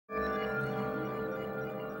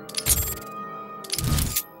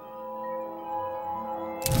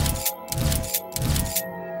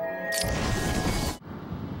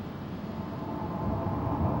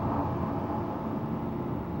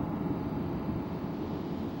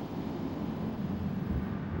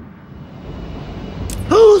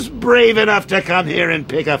brave enough to come here and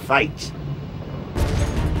pick a fight?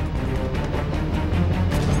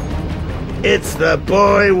 It's the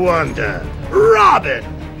boy wonder, Robin!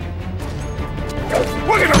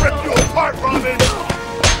 We're gonna rip you apart, Robin!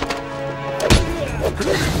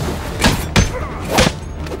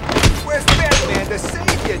 Where's Batman to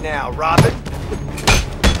save you now, Robin?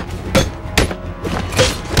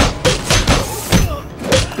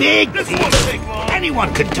 Big thief!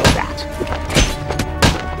 Anyone could do that!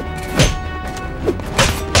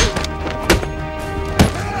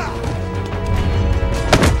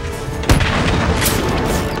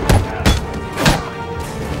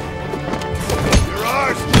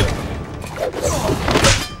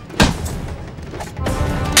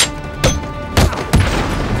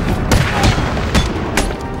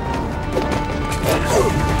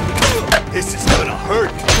 This is gonna hurt,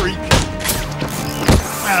 freak.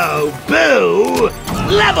 Oh, boo!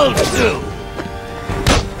 Level 2!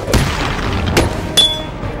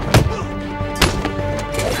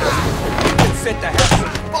 I'm set to have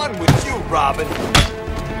some fun with you, Robin.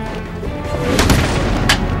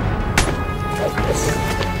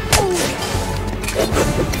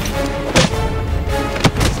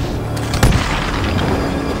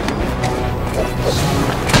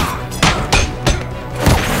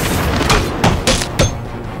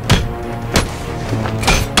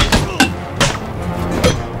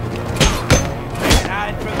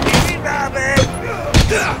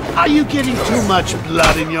 Are you getting too much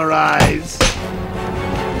blood in your eyes?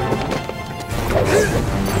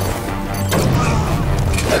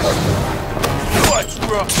 What's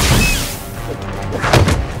wrong?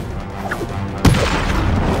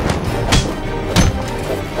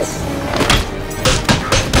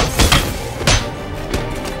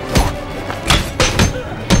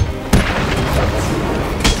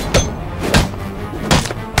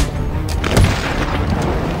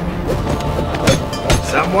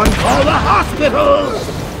 Someone call the hospital!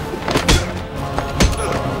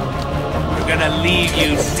 We're gonna leave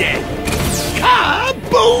you dead.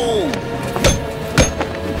 Kaboom!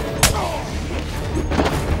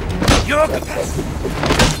 You're...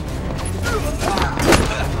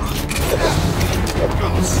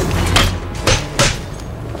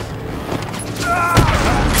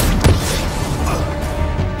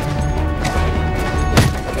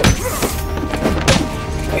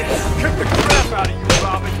 Kick the crap out of you,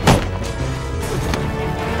 Robin.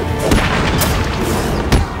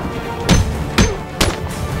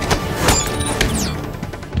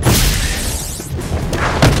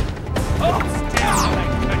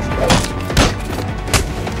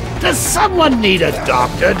 Does someone need a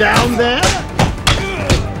doctor down there?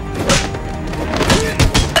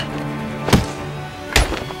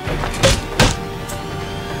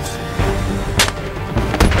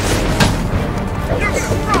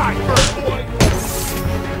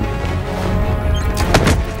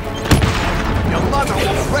 Your mother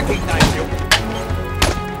will recognize you.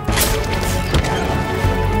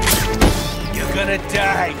 You're gonna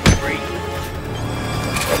die, freak.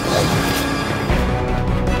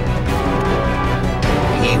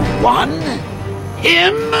 He won?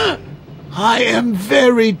 Him? I am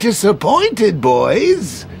very disappointed,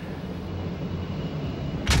 boys.